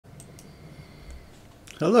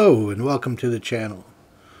Hello and welcome to the channel.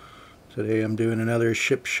 Today I'm doing another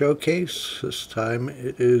ship showcase. This time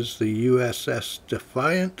it is the USS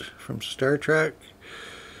Defiant from Star Trek.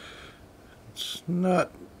 It's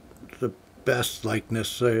not the best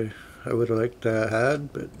likeness I would have liked to have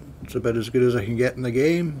had, but it's about as good as I can get in the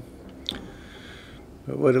game.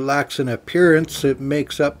 But what it lacks in appearance, it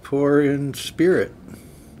makes up for in spirit.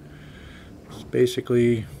 It's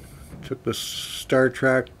basically took the Star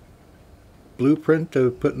Trek blueprint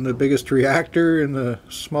of putting the biggest reactor in the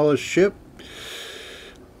smallest ship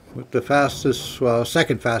with the fastest, well,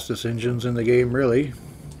 second fastest engines in the game, really.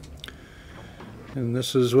 And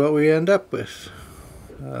this is what we end up with.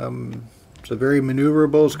 It's a very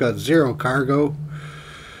maneuverable. It's got zero cargo.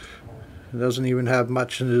 It doesn't even have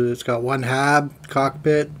much. It's got one hab,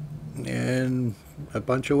 cockpit, and a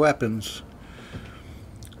bunch of weapons.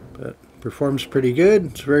 But performs pretty good.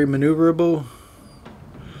 It's very maneuverable.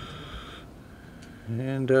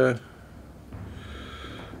 And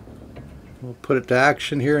we'll put it to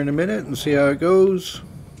action here in a minute and see how it goes.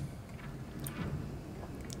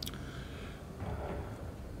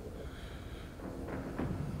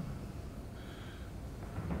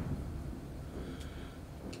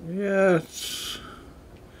 Yeah, let's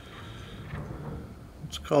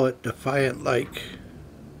call it Defiant-like.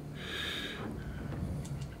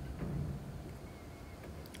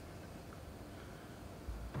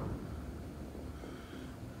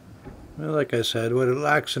 Well, like I said, what it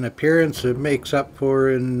lacks in appearance, it makes up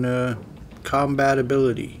for in combat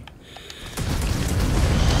ability.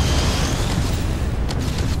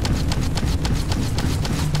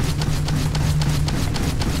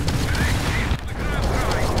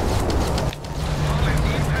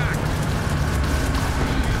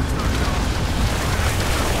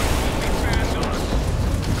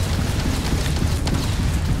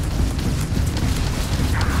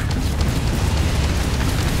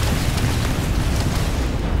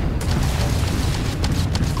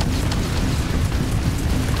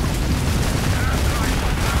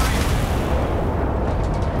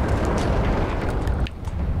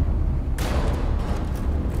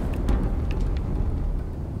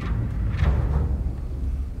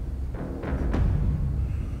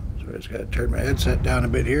 I just got to turn my headset down a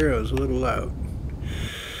bit here. I was a little loud.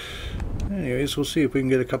 Anyways, we'll see if we can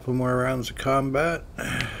get a couple more rounds of combat,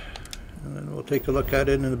 and then we'll take a look at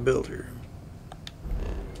it in the builder.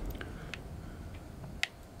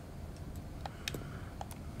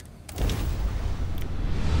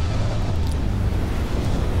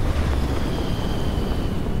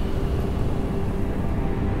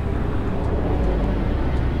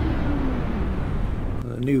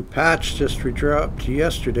 New patch just redropped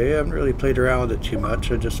yesterday. I haven't really played around with it too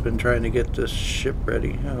much. I've just been trying to get this ship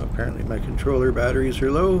ready. Oh, apparently my controller batteries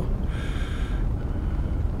are low.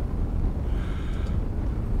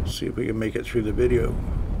 See if we can make it through the video.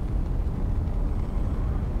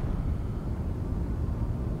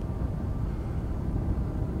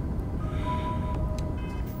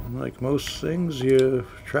 Like most things, you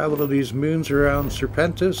travel to these moons around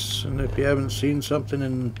Serpentis, and if you haven't seen something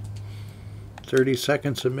in 30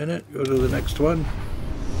 seconds a minute, go to the next one.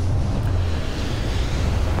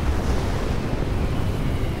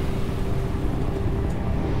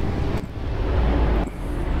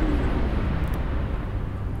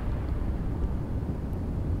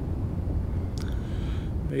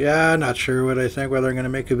 But yeah, not sure what I think, whether I'm going to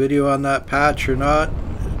make a video on that patch or not.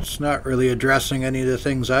 It's not really addressing any of the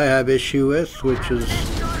things I have issue with, which is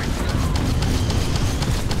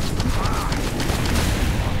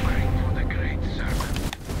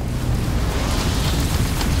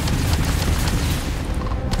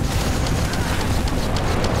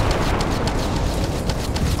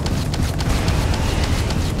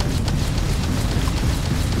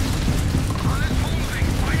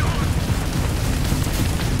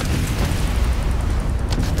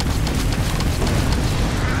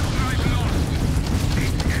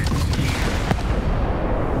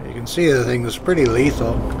see the thing is pretty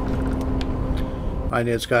lethal. And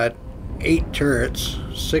it's got 8 turrets,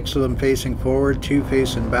 6 of them facing forward, 2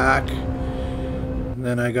 facing back. And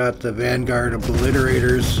then I got the Vanguard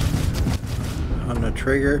obliterators on the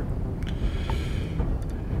trigger.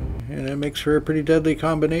 And it makes for a pretty deadly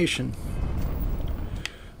combination.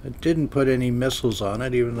 I didn't put any missiles on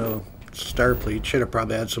it, even though Starfleet should have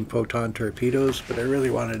probably had some photon torpedoes, but I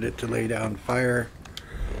really wanted it to lay down fire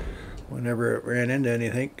whenever it ran into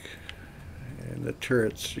anything. And the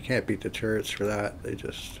turrets, you can't beat the turrets for that.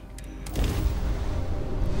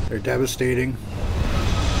 They're devastating.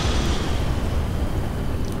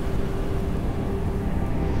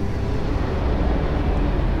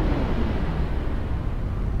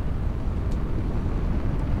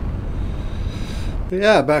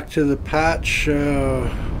 Yeah, back to the patch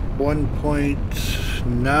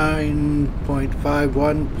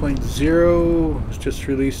 1.9.51.0 was just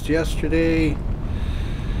released yesterday.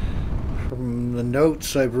 From the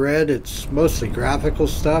notes I've read, it's mostly graphical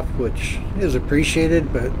stuff, which is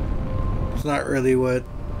appreciated, but it's not really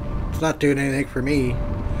it's not doing anything for me.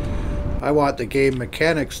 I want the game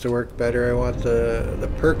mechanics to work better. I want the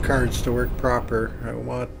perk cards to work proper. I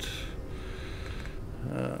want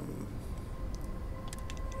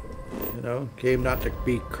you know, game not to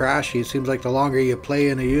be crashy. It seems like the longer you play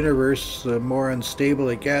in a universe, the more unstable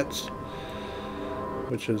it gets,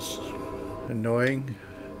 which is annoying.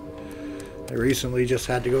 I recently just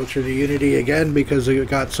had to go through the Unity again because it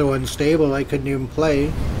got so unstable I couldn't even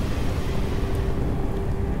play.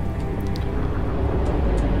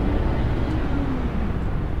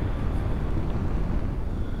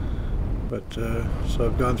 But so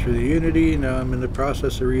I've gone through the Unity. Now I'm in the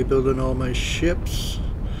process of rebuilding all my ships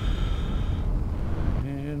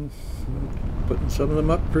and putting some of them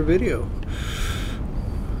up for video.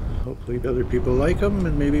 Hopefully other people like them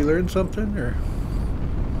and maybe learn something, or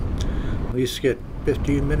at least get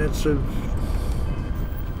 15 minutes of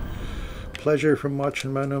pleasure from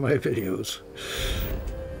watching one of my videos.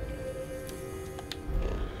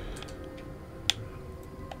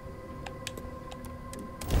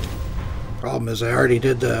 Problem is I already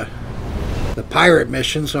did the pirate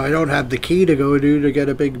mission, so I don't have the key to go do to get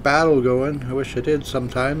a big battle going. I wish I did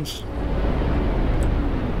sometimes.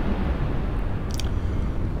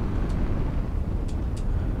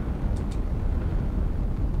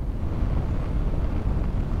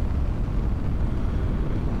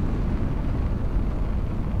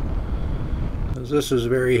 This is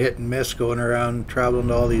very hit and miss going around traveling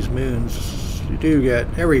to all these moons. You do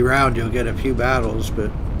get, every round you'll get a few battles,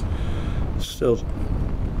 but it's still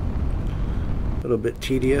a little bit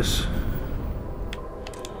tedious.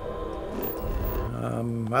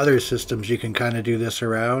 Other systems you can kind of do this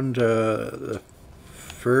around. The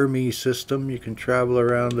Fermi system, you can travel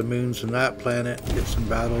around the moons on that planet and get some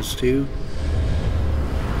battles too.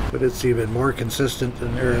 But it's even more consistent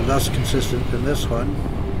than, or less consistent than this one.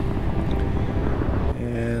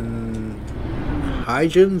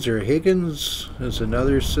 Huygens or Higgins is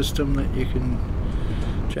another system that you can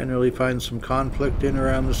generally find some conflict in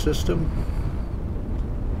around the system.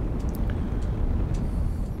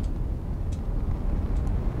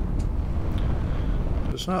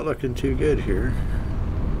 It's not looking too good here.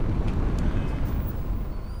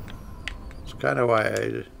 It's kind of why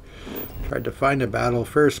I tried to find a battle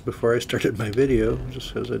first before I started my video,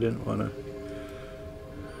 just because I didn't want to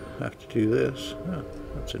have to do this. Oh,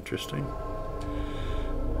 that's interesting.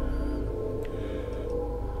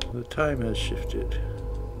 The time has shifted.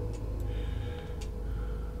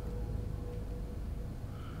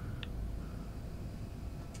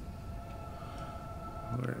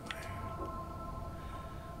 Where am I?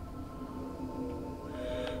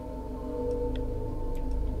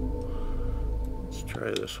 Let's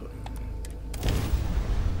try this one.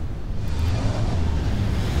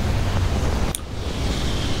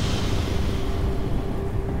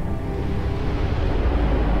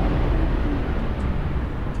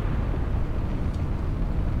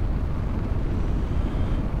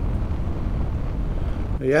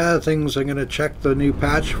 Yeah, things I'm going to check the new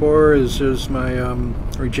patch for is my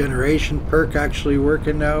regeneration perk actually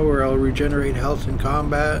working now, where I'll regenerate health in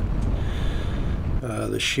combat.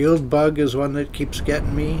 The shield bug is one that keeps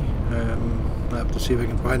getting me. I'll have to see if I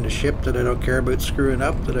can find a ship that I don't care about screwing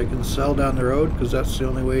up that I can sell down the road, because that's the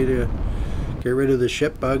only way to get rid of the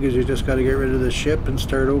ship bug, is you just got to get rid of the ship and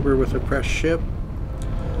start over with a fresh ship.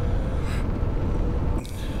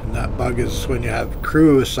 And that bug is when you have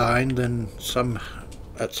crew assigned, then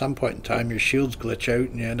at some point in time your shields glitch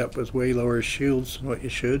out and you end up with way lower shields than what you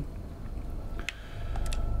should.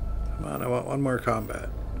 Come on, I want one more combat.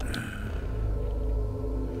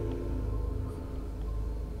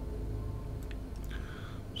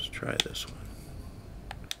 Let's try this one.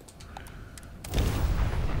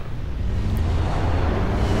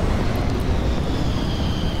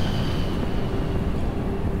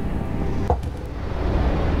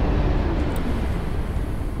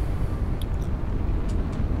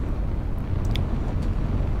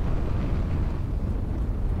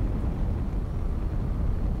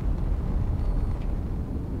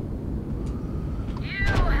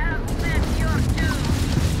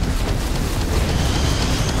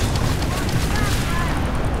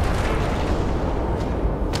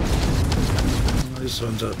 This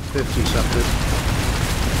one's up 50 something.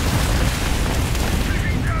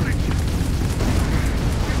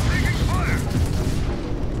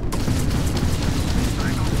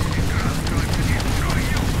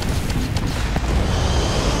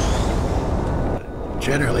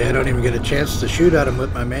 Generally, I don't even get a chance to shoot at them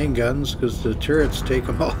with my main guns because the turrets take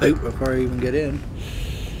them all out before I even get in.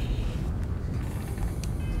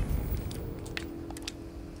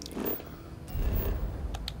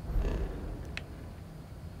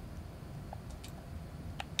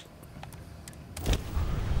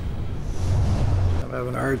 I'm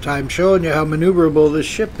having a hard time showing you how maneuverable this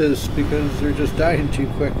ship is because they're just dying too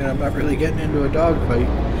quick and I'm not really getting into a dogfight.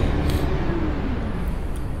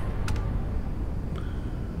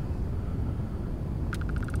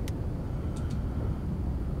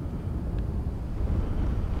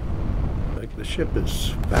 The ship is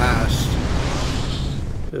fast.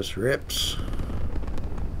 This rips.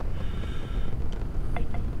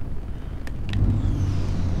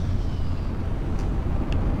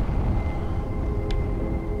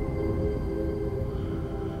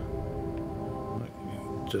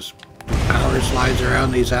 Just power slides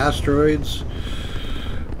around these asteroids.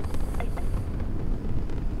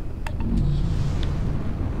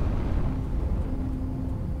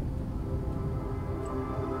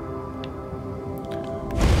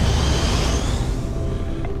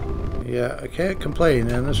 Yeah, I can't complain,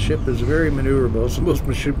 and this ship is very maneuverable. It's the most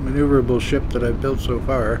maneuverable ship that I've built so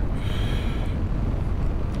far.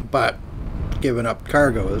 But, giving up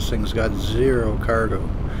cargo, this thing's got 0 cargo.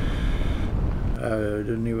 I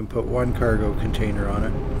didn't even put 1 cargo container on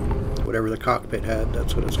it. Whatever the cockpit had,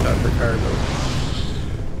 that's what it's got for cargo.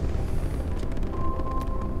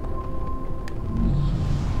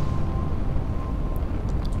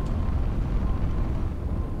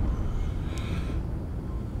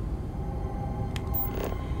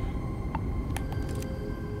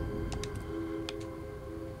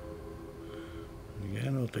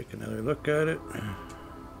 We'll take another look at it.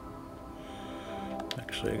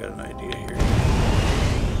 Actually, I got an idea here.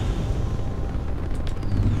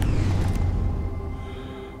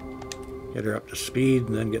 Get her up to speed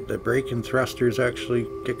and then get the braking thrusters actually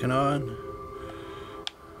kicking on.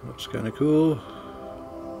 Looks kind of cool.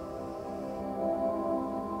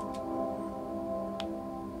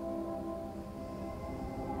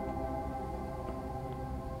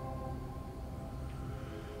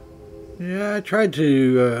 Yeah, I tried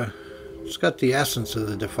to, it's got the essence of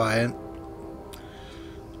the Defiant.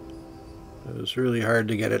 It was really hard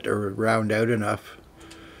to get it to round out enough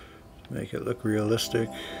to make it look realistic.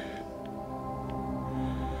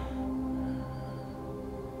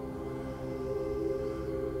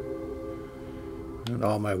 And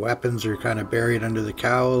all my weapons are kind of buried under the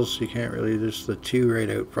cowls. You can't really, just the 2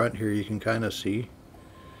 right out front here you can kind of see.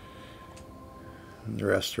 And the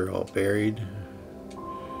rest are all buried.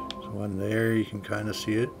 One there, you can kind of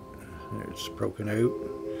see it. It's broken out.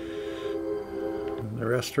 And the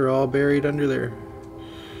rest are all buried under there.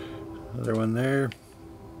 Another one there.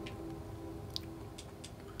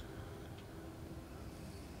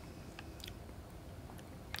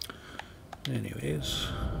 Anyways.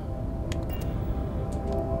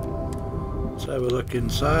 Let's have a look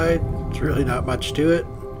inside. It's really not much to it.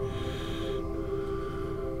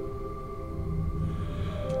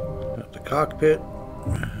 Got the cockpit.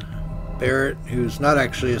 Barrett, who's not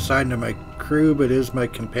actually assigned to my crew but is my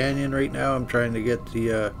companion right now. I'm trying to get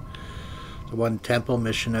the one temple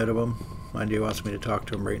mission out of him. Mind you, he wants me to talk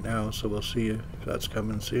to him right now, so we'll see if that's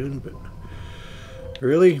coming soon. But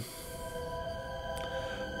really,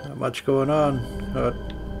 not much going on.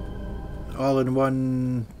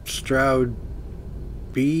 All-in-one Stroud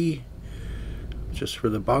B, just for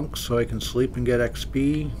the bunks, so I can sleep and get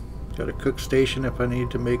XP. Got a cook station if I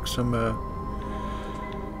need to make some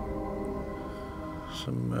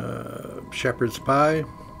shepherd's pie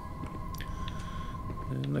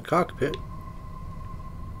in the cockpit.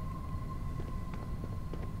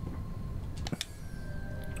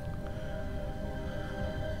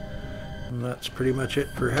 And that's pretty much it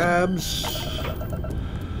for Habs.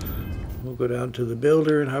 We'll go down to the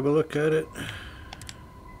builder and have a look at it.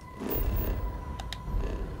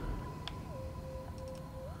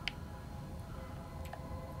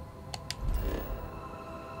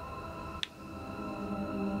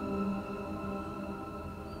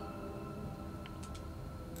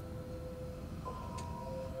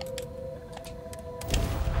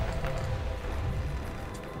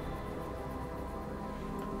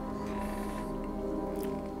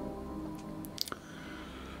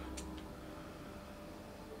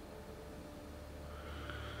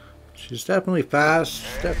 She's definitely fast,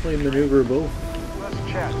 definitely maneuverable. Let's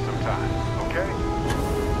chat sometime, okay?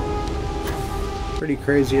 Pretty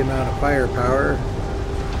crazy amount of firepower.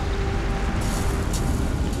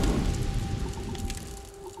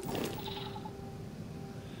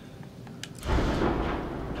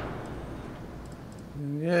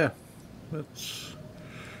 Yeah, that's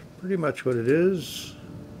pretty much what it is.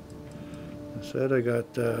 I said I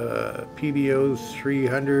got PBO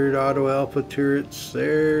 300 auto alpha turrets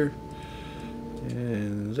there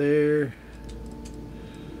and there.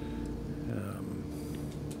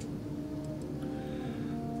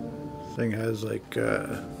 Thing has like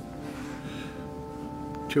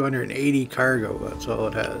 280 cargo. That's all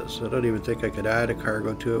it has. I don't even think I could add a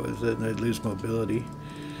cargo to it with it, and I'd lose mobility.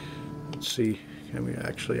 Let's see, can we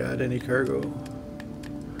actually add any cargo?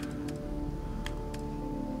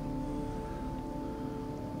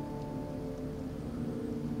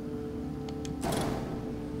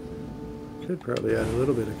 Could probably add a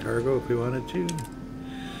little bit of cargo if we wanted to.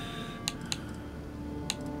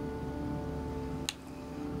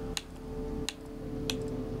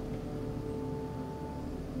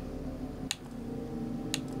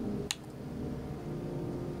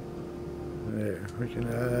 There, we can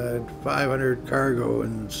add 500 cargo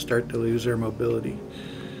and start to lose our mobility.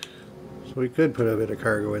 So we could put a bit of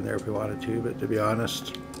cargo in there if we wanted to, but to be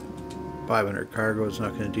honest, 500 cargo is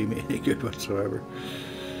not going to do me any good whatsoever.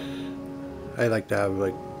 I like to have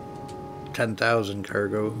like 10,000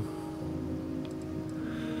 cargo.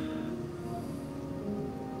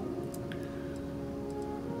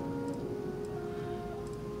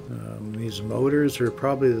 These motors are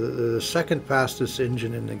probably the second fastest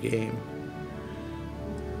engine in the game.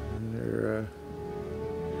 And they're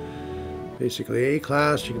basically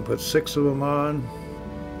A-class. You can put 6 of them on.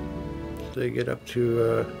 They get up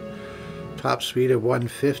to top speed of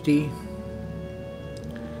 150.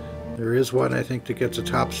 There is one, I think, that gets a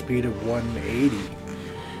top speed of 180.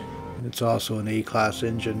 And it's also an A-class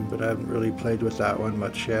engine, but I haven't really played with that one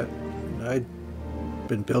much yet. I've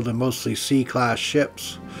been building mostly C-class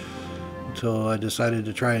ships until I decided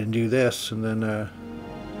to try and do this, and then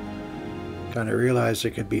kind of realized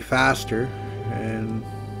it could be faster, and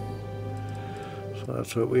so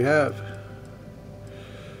that's what we have.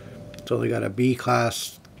 It's only got a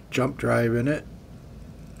B-class jump drive in it.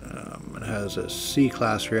 It has a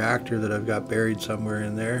C-class reactor that I've got buried somewhere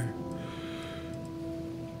in there,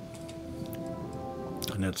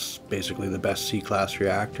 and it's basically the best C-class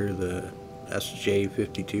reactor, the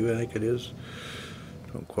SJ52 I think it is.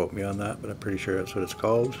 Don't quote me on that, but I'm pretty sure that's what it's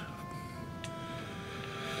called.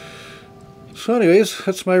 So anyways,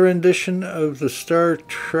 that's my rendition of the Star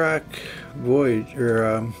Trek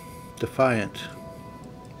Voyager, Defiant.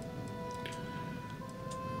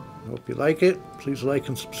 Hope you like it. Please like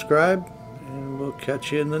and subscribe, and we'll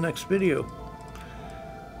catch you in the next video.